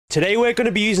Today we're going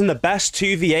to be using the best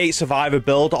 2v8 survivor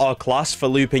build or class for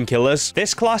looping killers.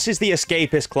 This class is the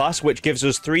escapist class, which gives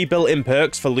us 3 built-in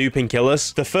perks for looping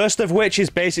killers. The first of which is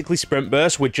basically sprint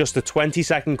burst with just a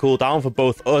 20-second cooldown for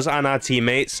both us and our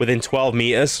teammates within 12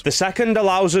 meters. The second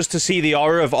allows us to see the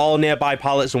aura of all nearby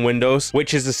pallets and windows,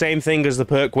 which is the same thing as the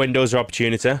perk windows of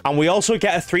opportunity. And we also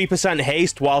get a 3%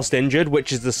 haste whilst injured,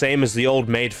 which is the same as the old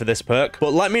made for this perk.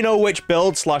 But let me know which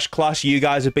build / class you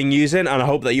guys have been using, and I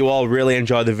hope that you all really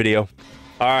enjoy the video.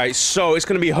 All right, so it's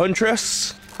going to be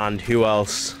Huntress and who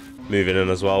else moving in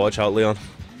as well. Watch out, Leon.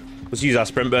 Let's use our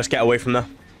sprint burst, get away from there.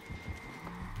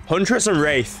 Huntress and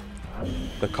Wraith,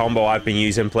 the combo I've been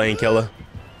using playing killer.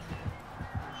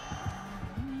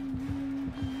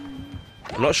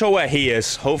 I'm not sure where he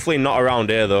is. Hopefully not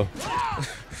around here though.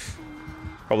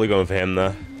 Probably going for him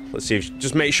there. Let's see if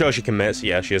just make sure she commits.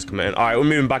 Yeah, she is committing. All right, we're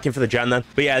moving back in for the gen then.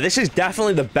 But yeah, this is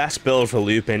definitely the best build for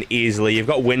looping easily. You've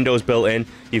got windows built in.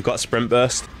 You've got sprint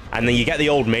burst. And then you get the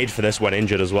old made for this when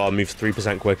injured as well. Moves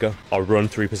 3% quicker. Or run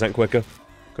 3% quicker.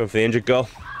 Go for the injured girl.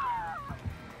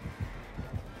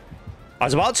 I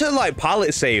was about to, like,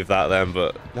 pallet save that then.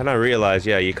 But then I realized,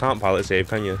 yeah, you can't pallet save,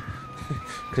 can you?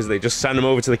 Because they just send them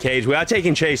over to the cage. We are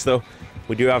taking chase, though.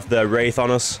 We do have the Wraith on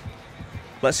us.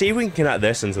 Let's see if we can connect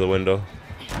this into the window.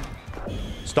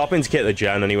 Stopping to kit the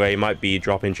gen anyway, he might be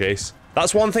dropping chase.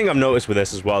 That's one thing I've noticed with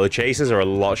this as well. The chases are a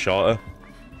lot shorter.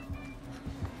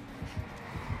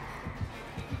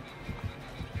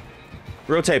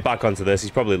 Rotate back onto this.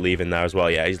 He's probably leaving there as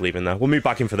well. Yeah, he's leaving there. We'll move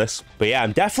back in for this. But yeah,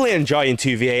 I'm definitely enjoying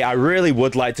 2v8. I really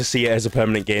would like to see it as a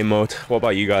permanent game mode. What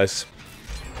about you guys?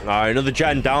 All right, another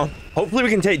gen down. Hopefully we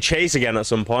can take chase again at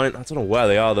some point. I don't know where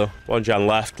they are though. One gen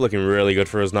left. Looking really good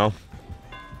for us now.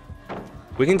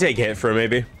 We can take hit for him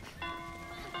maybe.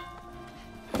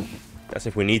 That's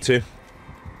if we need to.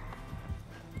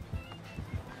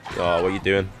 Oh, what are you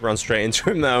doing? Run straight into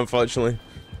him now, unfortunately.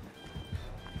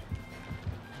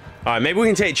 Alright, maybe we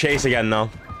can take chase again now.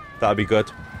 That'd be good.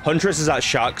 Huntress is at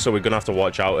shack, so we're gonna have to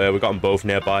watch out here. We've got them both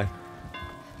nearby.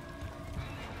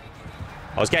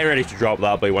 I was getting ready to drop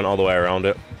that, but he went all the way around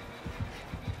it.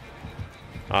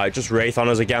 Alright, just Wraith on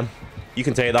us again. You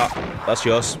can take that. That's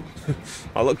yours.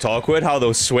 That looked awkward how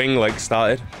those swing, like,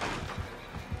 started.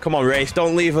 Come on, Wraith,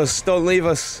 don't leave us. Don't leave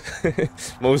us.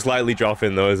 Most likely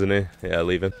dropping, though, isn't he? Yeah,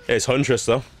 leaving. It's Huntress,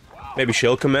 though. Maybe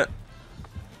she'll commit.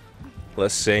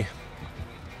 Let's see.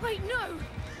 Wait, no.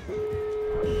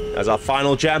 There's our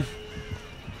final gem.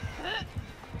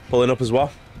 Pulling up as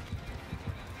well.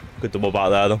 Good double back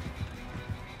there, though.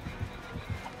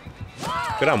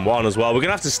 Good on one as well. We're going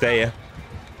to have to stay here.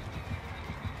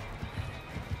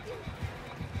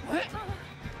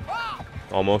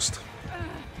 Almost.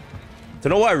 Don't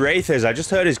know what Wraith is. I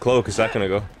just heard his cloak a second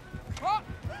ago.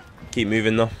 Keep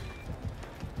moving though.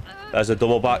 There's a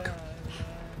double back.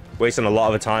 Wasting a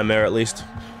lot of time there at least.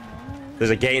 There's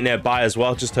a gate nearby as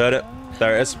well. Just heard it.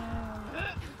 There it is.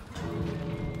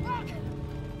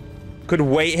 Could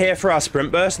wait here for our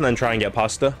sprint burst and then try and get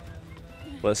past her.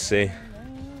 Let's see.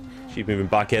 She's moving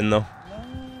back in though.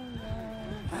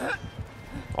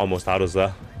 Almost had us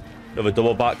there. Another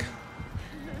double back.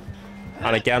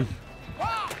 And again.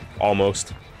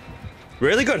 Almost.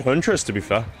 Really good Huntress, to be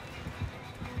fair.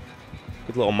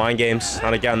 Good little mind games.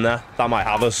 And again there. That might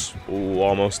have us. Ooh,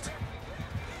 almost.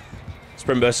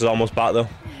 Sprint burst is almost back, though.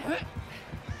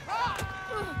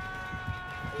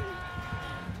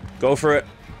 Go for it.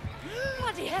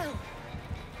 Bloody hell.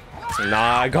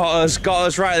 Nah, got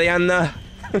us right at the end there.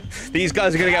 These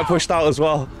guys are going to get pushed out as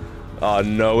well. Oh,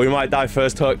 no. We might die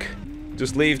first hook.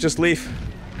 Just leave, just leave.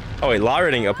 Oh, wait.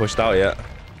 Lara didn't get pushed out yet.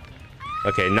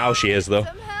 Okay, now she is, though.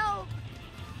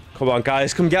 Come on,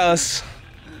 guys. Come get us.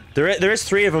 There is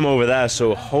 3 of them over there,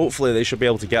 so hopefully they should be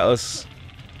able to get us.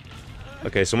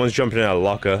 Okay, someone's jumping in a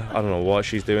locker. I don't know what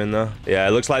she's doing there. Yeah,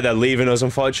 it looks like they're leaving us,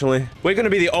 unfortunately. We're going to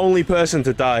be the only person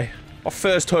to die. Our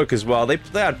first hook as well. They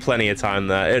had plenty of time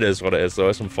there. It is what it is, though.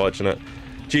 It's unfortunate.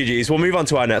 GG's. We'll move on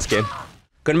to our next game.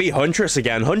 Gonna be Huntress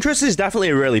again. Huntress is definitely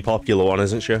a really popular one,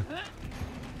 isn't she?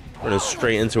 Running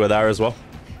straight into her there as well.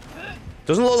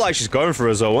 Doesn't look like she's going for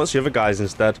us, though. Wants the other guys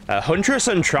instead. Huntress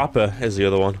and Trapper is the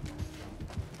other one.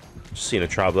 Just seen a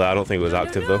trap there. I don't think it was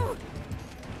active, though.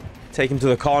 Take him to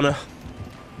the corner.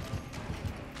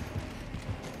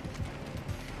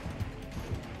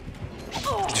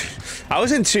 I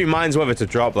was in 2 minds whether to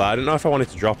drop that. I didn't know if I wanted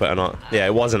to drop it or not. Yeah,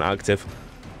 it wasn't active.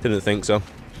 Didn't think so.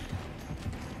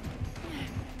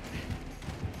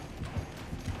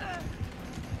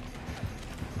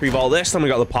 Pre-vault this, then we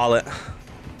got the pallet.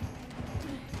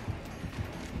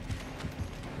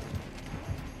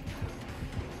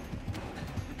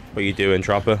 What are you doing,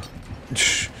 Trapper?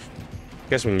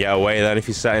 Guess we can get away then if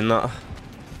he's setting that.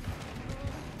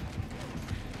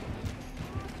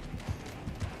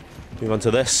 Move on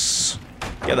to this.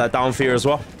 Get that down for you as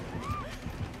well.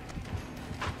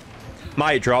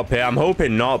 Might drop here. I'm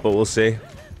hoping not, but we'll see.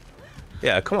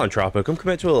 Yeah, come on, Trapper. Come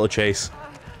commit to a little chase.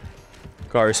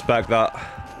 Gotta respect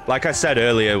that. Like I said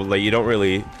earlier, like, you don't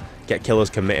really get killers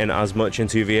committing as much in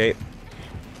 2v8.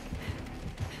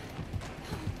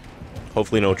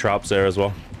 Hopefully no traps there as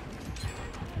well.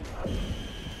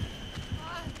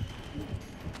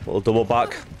 Little double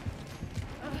back.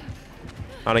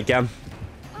 And again.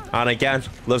 And again.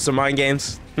 Love some mind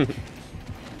games.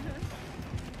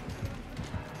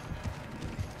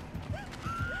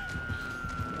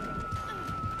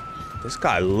 This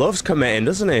guy loves committing,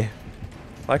 doesn't he?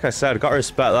 Like I said, gotta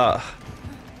respect that.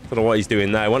 Don't know what he's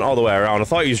doing there. He went all the way around. I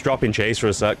thought he was dropping chase for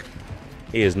a sec.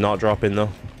 He is not dropping though.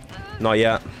 Not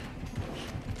yet.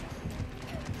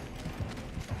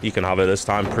 You can have it this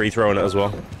time. Pre-throwing it as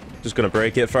well. Just gonna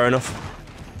break it. Fair enough.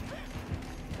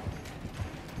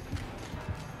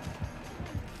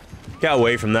 Get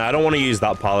away from there. I don't want to use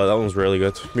that pallet. That one's really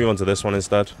good. Move on to this one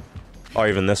instead. Or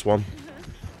even this one.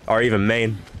 Or even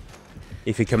main.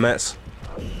 If he commits.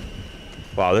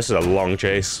 Wow, this is a long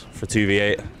chase for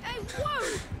 2v8.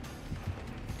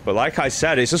 But like I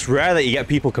said, it's just rare that you get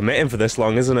people committing for this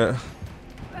long, isn't it?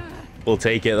 We'll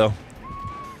take it though.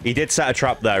 He did set a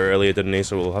trap there earlier, didn't he?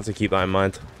 So we'll have to keep that in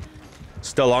mind.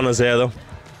 Still on us here though.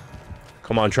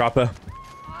 Come on, Trapper.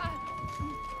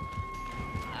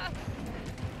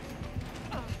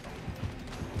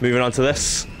 Moving on to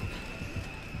this.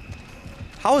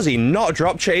 How has he not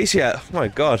dropped chase yet? Oh my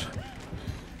god.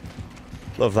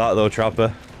 Love that though,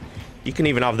 Trapper. You can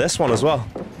even have this one as well.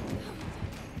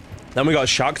 Then we got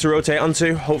Shark to rotate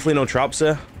onto. Hopefully no traps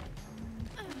here.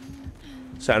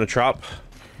 Setting a trap.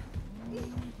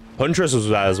 Huntress was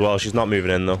there as well. She's not moving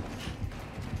in though.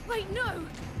 Wait, no.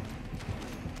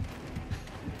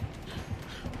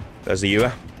 There's the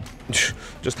Ewer.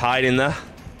 Just hiding there.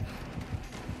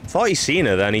 Thought he seen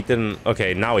her then. He didn't.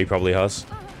 Okay, now he probably has.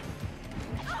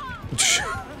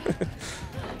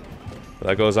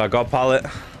 There goes our God Pallet.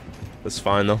 That's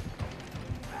fine though.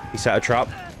 He set a trap.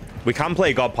 We can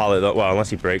play God Pallet though. Well, unless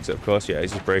he breaks it, of course. Yeah,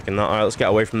 he's just breaking that. Alright, let's get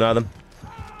away from there then.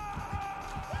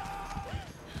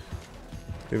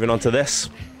 Moving on to this.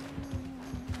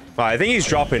 Alright, I think he's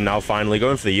dropping now finally.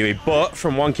 Going for the Yui. But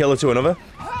from one killer to another.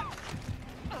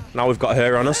 Now we've got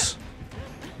her on us.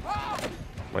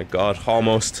 My god,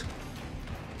 almost.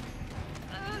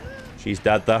 She's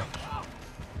dead there.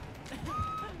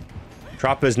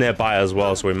 Trapper's nearby as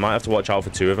well, so we might have to watch out for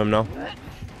two of them now.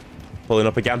 Pulling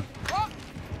up again.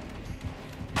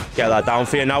 Get that down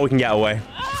for you. Now we can get away.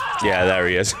 Yeah, there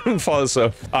he is. Thought so.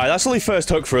 Alright, that's only first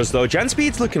hook for us, though. Gen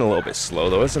speed's looking a little bit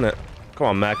slow, though, isn't it? Come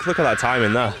on, Mech. Look at that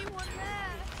timing there.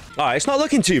 Alright, it's not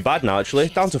looking too bad now, actually.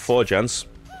 Down to 4 gens.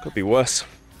 Could be worse.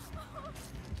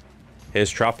 Here's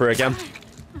Trapper again.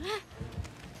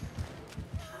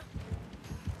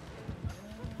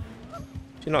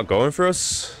 Is he not going for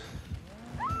us?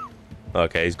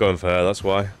 Okay, he's going for her, that's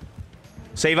why.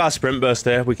 Save our sprint burst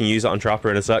here. We can use it on Trapper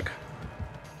in a sec.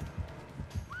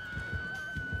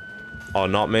 Or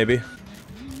not, maybe.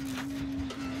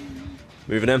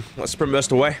 Moving in. Let's sprint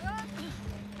burst away.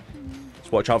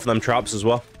 Let's watch out for them traps as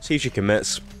well. See if she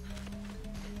commits.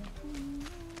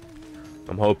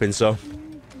 I'm hoping so.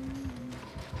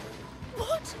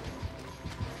 What?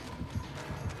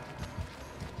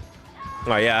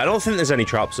 Oh yeah, I don't think there's any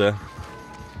traps here.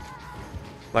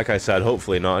 Like I said,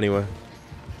 hopefully not anyway.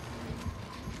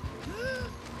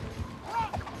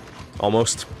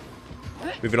 Almost.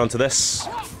 Moving on to this.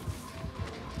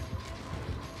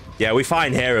 Yeah, we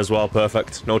find here as well.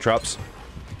 Perfect. No traps.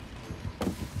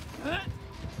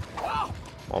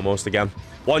 Almost again.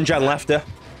 1 gen left here.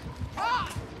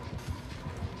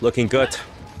 Looking good.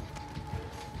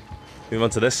 Move on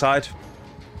to this side.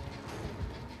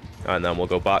 And then we'll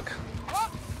go back.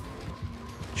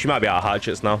 She might be out of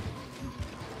hatchets now.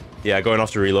 Yeah, going off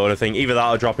to reload, I think. Either that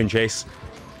or dropping chase.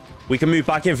 We can move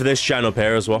back in for this gen up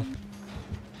here as well.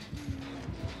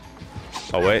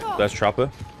 Oh, wait. There's Trapper.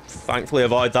 Thankfully,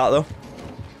 avoid that, though.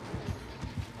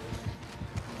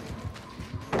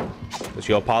 It's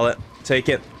your pallet. Take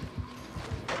it.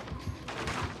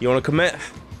 You want to commit?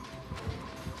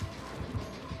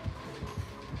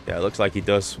 Yeah, it looks like he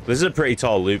does. This is a pretty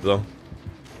tall loop, though.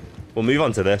 We'll move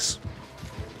on to this.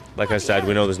 Like I said,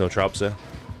 we know there's no traps here.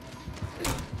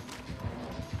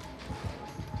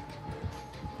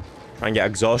 Try and get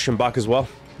exhaustion back as well.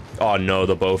 Oh no,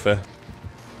 they're both here.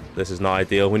 This is not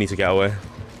ideal. We need to get away.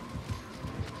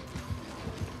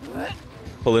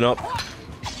 Pulling up.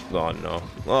 Oh no.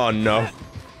 Oh no.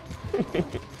 Give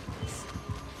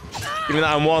me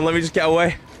that M1. Let me just get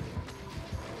away.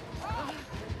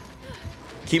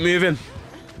 Keep moving.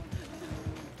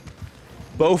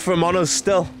 Both of them on us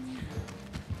still.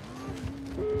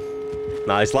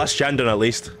 Nice. Last gen done at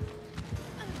least.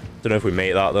 Don't know if we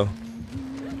made that though.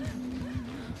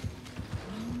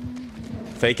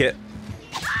 Fake it.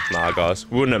 Nah, guys.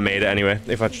 We wouldn't have made it anyway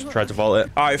if I tried to vault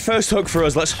it. Alright, first hook for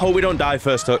us. Let's hope we don't die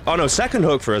first hook. Oh no, second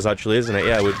hook for us actually, isn't it?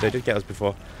 Yeah, they did get us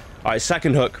before. Alright,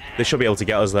 second hook. They should be able to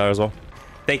get us there as well.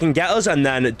 They can get us and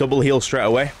then double heal straight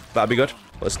away. That'd be good.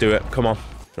 Let's do it. Come on.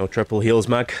 No triple heals,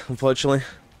 Meg, unfortunately.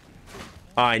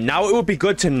 Alright, now it would be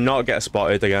good to not get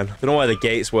spotted again. I don't know where the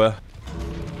gates were.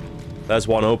 There's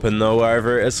one open though,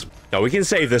 wherever it is. No, we can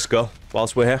save this girl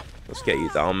whilst we're here. Let's get you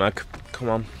down, Meg. Come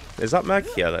on. Is that Meg?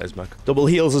 Yeah, that is Meg. Double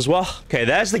heals as well. Okay,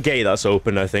 there's the gate that's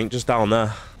open, I think. Just down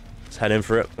there. Let's head in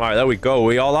for it. Alright, there we go.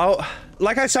 We all out?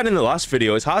 Like I said in the last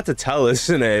video, it's hard to tell,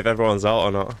 isn't it, if everyone's out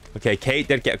or not. Okay, Kate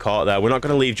did get caught there. We're not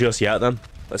going to leave just yet, then.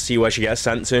 Let's see where she gets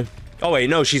sent to. Oh, wait,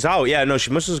 no, she's out. Yeah, no, she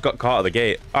must have just got caught at the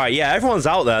gate. Alright, yeah, everyone's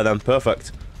out there, then.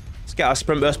 Perfect. Let's get our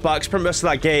sprint burst back. Sprint burst to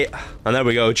that gate. And there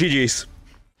we go. GG's.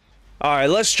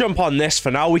 Alright, let's jump on this for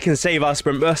now. We can save our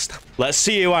sprint burst. Let's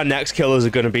see who our next killers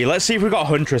are going to be. Let's see if we got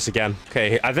Huntress again.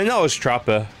 Okay, I think that was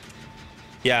Trapper.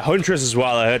 Yeah, Huntress as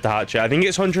well. I heard the hatchet. I think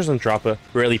it's Huntress and Trapper.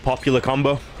 Really popular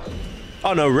combo.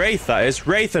 Oh no, Wraith that is.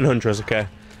 Wraith and Huntress, okay.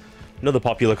 Another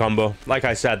popular combo. Like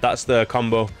I said, that's the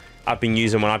combo I've been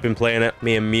using when I've been playing it.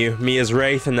 Me and Mew. Me as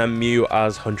Wraith and then Mew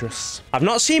as Huntress. I've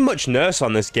not seen much Nurse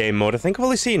on this game mode. I think I've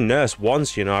only seen Nurse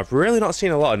once, you know. I've really not seen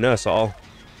a lot of Nurse at all.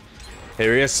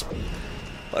 Here he is.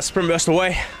 Let's sprint burst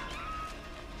away.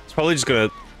 It's probably just gonna...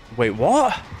 Wait,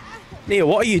 what? Nia,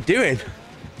 what are you doing?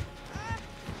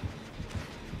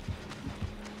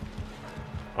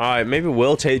 Alright, maybe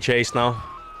we'll take chase now.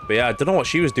 But yeah, I don't know what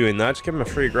she was doing there. Just give him a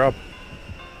free grab.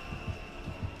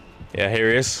 Yeah, here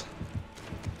he is.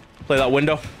 Play that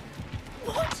window.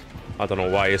 What? I don't know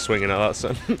why you're swinging at that,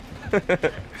 son.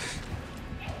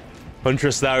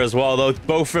 Huntress there as well, though.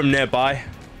 Both from nearby.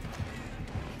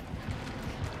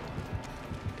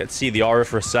 Get to see the aura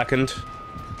for a second.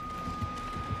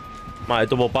 Might have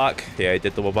double back. Yeah, he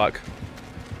did double back.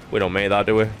 We don't make that,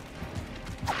 do we?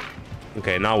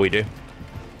 Okay, now we do.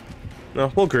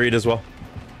 No, we'll greed as well.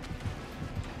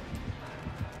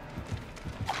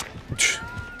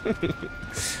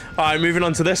 Alright, moving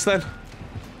on to this then.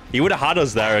 He would have had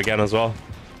us there again as well.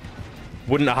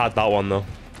 Wouldn't have had that one though.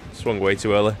 Swung way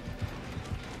too early.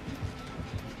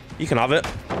 You can have it.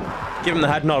 Give him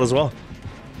the head nod as well.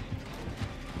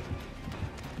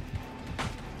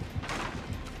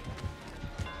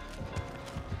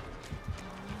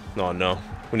 Oh no.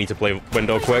 We need to play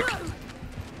window quick.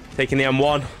 Taking the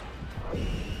M1.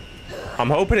 I'm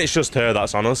hoping it's just her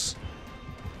that's on us.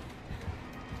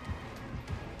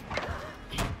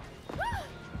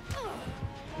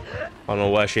 I don't know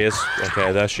where she is.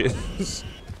 Okay, there she is.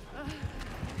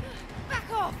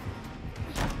 Back off.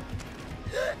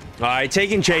 Alright,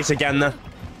 taking chase again then.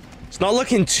 It's not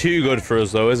looking too good for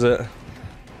us though, is it?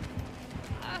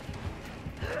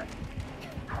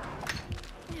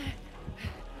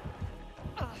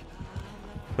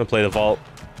 Gonna play the vault.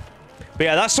 But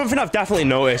yeah, that's something I've definitely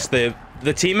noticed. The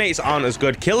teammates aren't as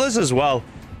good. Killers as well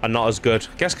are not as good.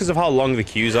 I guess because of how long the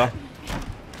queues are.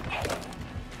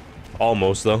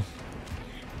 Almost though.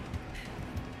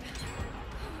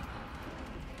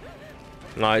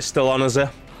 No, it's still on us there.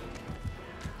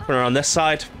 Coming around this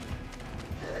side.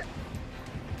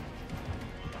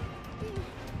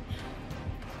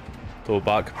 Go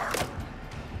back.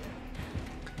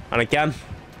 And again.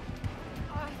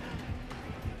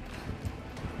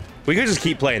 We could just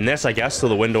keep playing this, I guess, till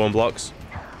the window unblocks.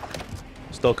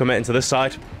 Still committing to this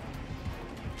side.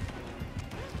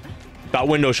 That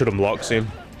window should unblock soon.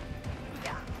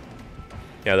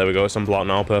 Yeah, there we go. It's unblocked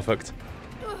now. Perfect.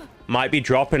 Might be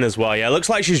dropping as well. Yeah, looks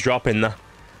like she's dropping there.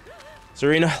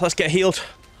 Serena, let's get healed.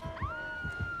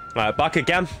 Alright, back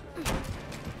again.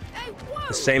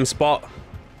 The same spot.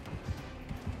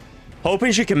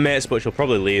 Hoping she can miss, but she'll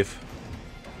probably leave.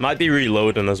 Might be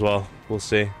reloading as well. We'll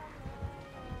see.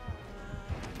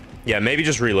 Yeah, maybe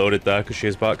just reloaded there because she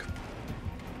is back.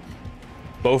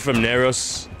 Both from near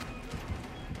us.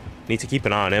 Need to keep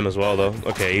an eye on him as well, though.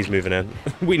 Okay, he's moving in.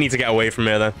 We need to get away from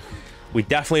here, then. We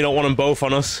definitely don't want them both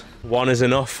on us. One is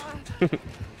enough.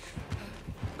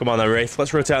 Come on, then, Wraith.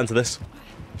 Let's rotate into this.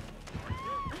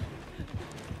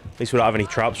 At least we don't have any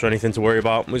traps or anything to worry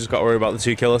about. We just got to worry about the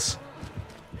two killers.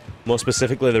 More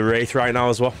specifically, the Wraith right now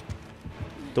as well.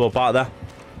 Double back there.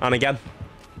 And again.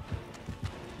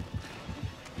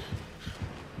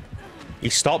 He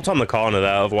stopped on the corner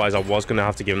there, otherwise I was going to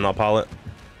have to give him that pallet.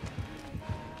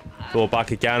 Go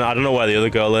back again. I don't know where the other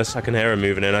girl is. I can hear her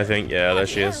moving in, I think. Yeah, there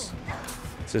she is.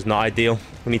 This is not ideal.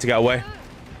 We need to get away.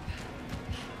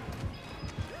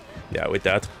 Yeah, we're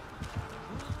dead.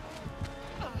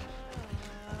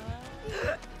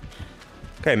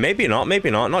 Okay, maybe not, maybe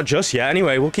not. Not just yet.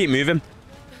 Anyway, we'll keep moving.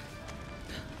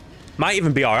 Might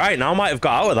even be alright now. Might have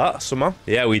got out of that somehow.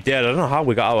 Yeah, we did. I don't know how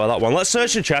we got out of that one. Let's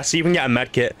search the chest, see if we can get a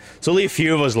med kit. There's only a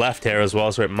few of us left here as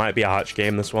well, so it might be a hatch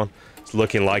game, this one. It's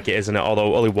looking like it, isn't it?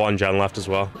 Although only one gen left as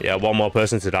well. Yeah, one more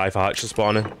person to die for hatch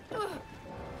spawning.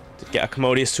 Did get a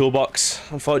commodious toolbox.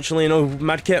 Unfortunately, no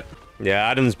med kit. Yeah,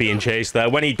 Adam's being chased there.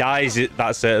 When he dies,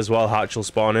 that's it as well. Hatch will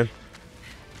spawn in.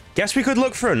 Guess we could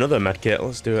look for another med kit.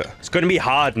 Let's do it. It's going to be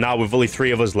hard now with only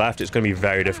 3 of us left. It's going to be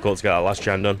very difficult to get that last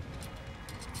gen done.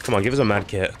 Come on, give us a med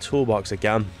kit. Toolbox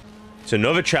again. It's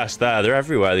another chest there. They're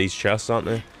everywhere, these chests, aren't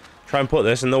they? Try and put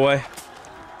this in the way.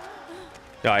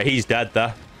 Alright, he's dead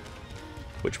there.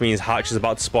 Which means Hatch is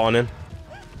about to spawn in.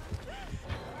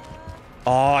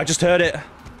 Oh, I just heard it.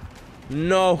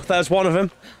 No, there's one of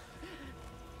them.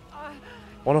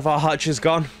 One of our hatches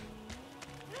gone.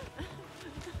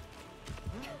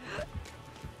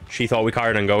 She thought we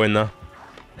carried on going there.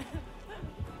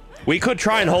 We could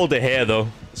try and hold it here, though.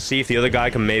 See if the other guy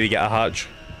can maybe get a hatch.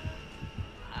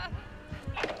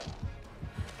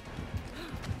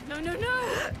 No, no,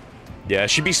 no. Yeah,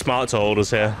 she'd be smart to hold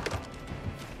us here.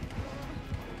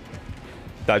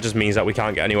 That just means that we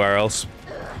can't get anywhere else.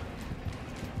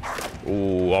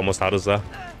 Ooh, almost had us there.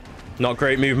 Not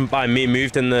great movement by me.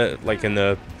 Moved in the, like, in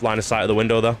the line of sight of the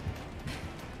window, though.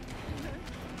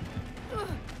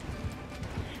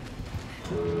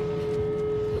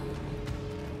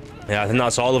 Yeah, I think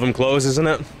that's all of them closed, isn't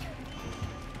it?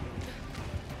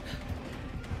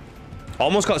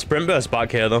 Almost got sprint burst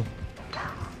back here, though.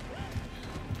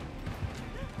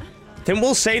 I think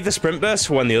we'll save the sprint burst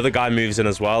for when the other guy moves in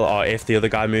as well, or if the other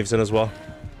guy moves in as well.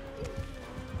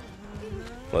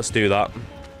 Let's do that.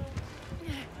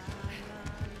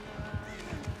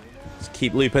 Let's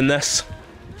keep looping this.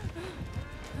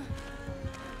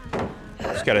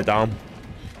 Let's get it down.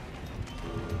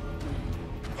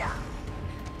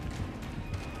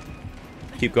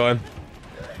 Keep going.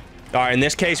 Alright, in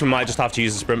this case, we might just have to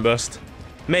use the sprint burst.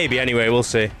 Maybe, anyway, we'll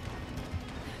see.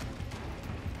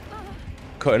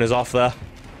 Cutting us off there.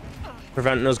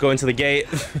 Preventing us going to the gate.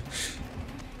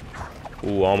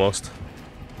 Ooh, almost.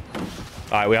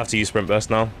 Alright, we have to use sprint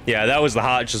burst now. Yeah, that was the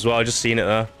hatch as well. I just seen it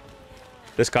there.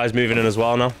 This guy's moving in as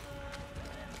well now.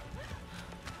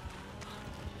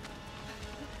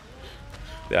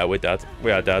 Yeah, we're dead.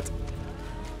 We are dead.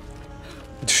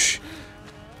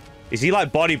 Is he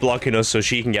like body blocking us so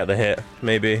she can get the hit?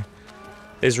 Maybe.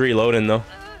 Is reloading though.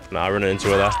 Nah, running into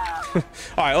her there.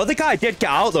 Alright, other guy did get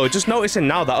out though. Just noticing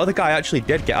now that other guy actually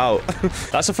did get out.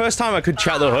 That's the first time I could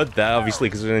check the hood there, obviously,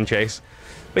 because we were in chase.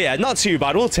 But yeah, not too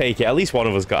bad. We'll take it. At least one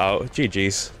of us got out.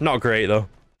 GG's. Not great though.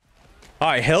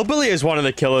 Alright, Hillbilly is one of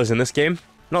the killers in this game.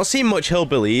 Not seen much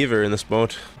Hillbilly either in this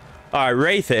mode. Alright,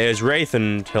 Wraith it is. Wraith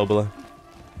and Hillbilly.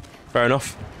 Fair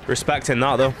enough. Respecting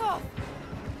that though.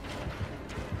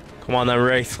 Come on then,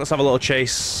 Wraith. Let's have a little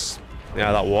chase.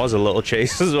 Yeah, that was a little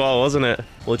chase as well, wasn't it?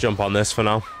 We'll jump on this for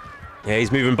now. Yeah,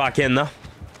 he's moving back in there.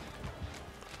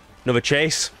 Another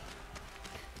chase.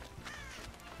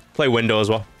 Play window as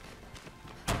well.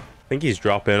 I think he's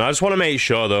dropping. I just want to make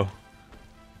sure, though.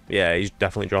 Yeah, he's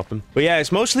definitely dropping. But yeah,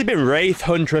 it's mostly been Wraith,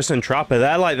 Huntress, and Trapper.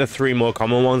 They're like the 3 more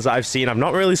common ones that I've seen. I've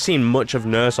not really seen much of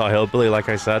Nurse or Hillbilly, like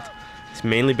I said. It's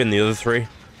mainly been the other 3.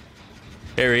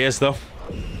 Here he is, though.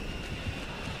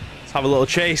 Let's have a little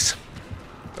chase.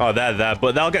 Oh, they're there,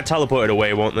 but they'll get teleported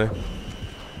away, won't they?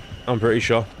 I'm pretty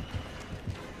sure.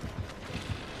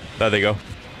 There they go.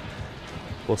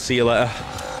 We'll see you later.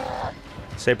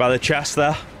 Stay by the chest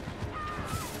there.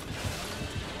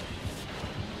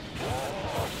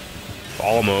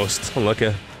 Almost. Look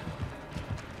at.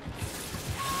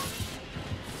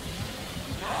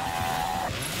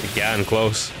 Again,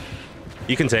 close.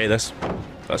 You can take this.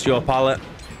 That's your pallet.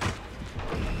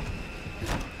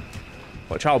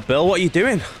 Watch out, Bill. What are you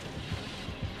doing?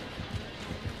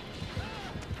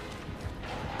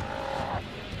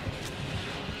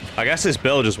 I guess this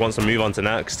Bill just wants to move on to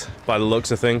next, by the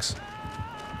looks of things.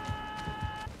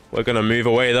 We're gonna move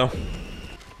away, though.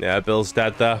 Yeah, Bill's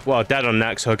dead there. Well, dead on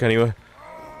next hook, anyway.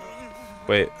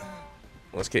 Wait.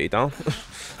 Let's get you down.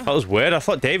 That was weird. I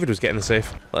thought David was getting the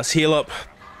safe. Let's heal up.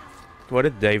 Where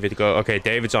did David go? Okay,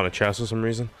 David's on a chest for some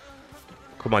reason.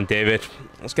 Come on, David.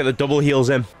 Let's get the double heals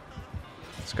in.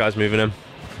 This guy's moving in.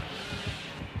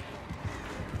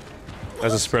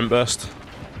 There's a sprint burst.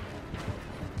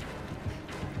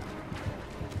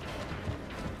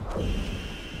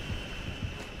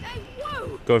 Hey,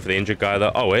 whoa! Going for the injured guy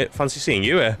there. Oh, wait. Fancy seeing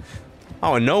you here.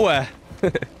 Out of nowhere.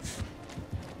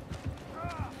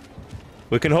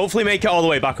 We can hopefully make it all the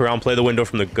way back around. Play the window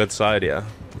from the good side, yeah.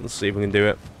 Let's see if we can do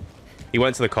it. He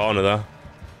went to the corner there.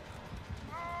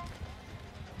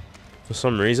 For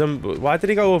some reason. But why did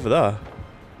he go over there?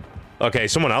 Okay,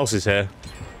 someone else is here.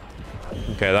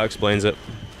 Okay, that explains it.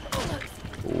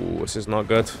 Ooh, this is not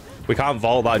good. We can't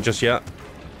vault that just yet.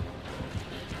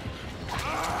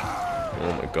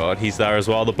 Oh my god, he's there as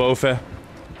well. They're both here.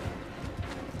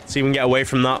 See if we can get away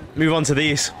from that. Move on to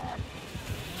these.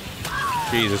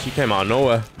 Jesus, you came out of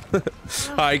nowhere.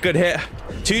 Alright, good hit.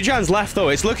 2 gens left though.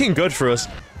 It's looking good for us.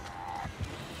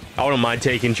 I wouldn't mind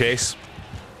taking chase.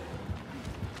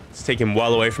 Let's take him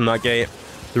well away from that gate.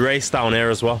 The race down here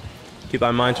as well. Keep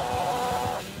that in mind.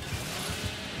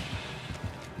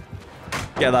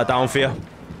 Get that down for you.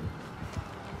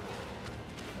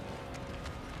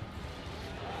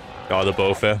 Oh, they're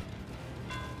both here.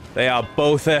 They are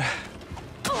both here.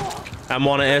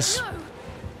 M1 it is.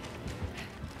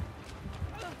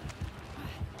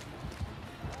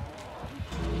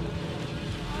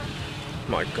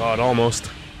 My god, almost.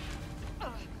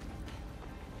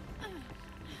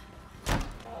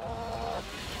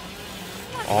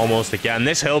 Almost again.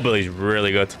 This hillbilly's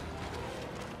really good.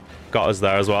 Got us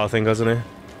there as well, I think, hasn't he?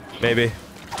 Maybe.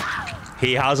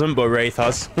 He hasn't, but Wraith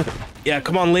has. Yeah,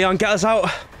 come on, Leon, get us out.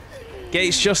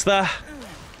 Gate's just there.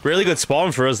 Really good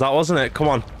spawn for us, that, wasn't it? Come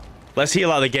on. Let's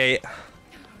heal out the gate.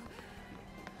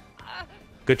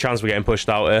 Good chance we're getting pushed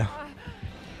out here.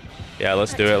 Yeah,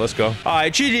 let's do it. Let's go. All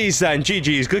right, GG's then.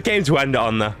 GG's. Good game to end it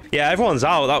on there. Yeah, everyone's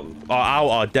out. Out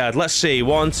or dead. Let's see.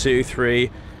 1, 2, 3,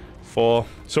 4.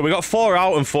 So we got 4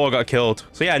 out and 4 got killed.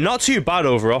 So yeah, not too bad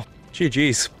overall.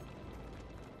 GG's.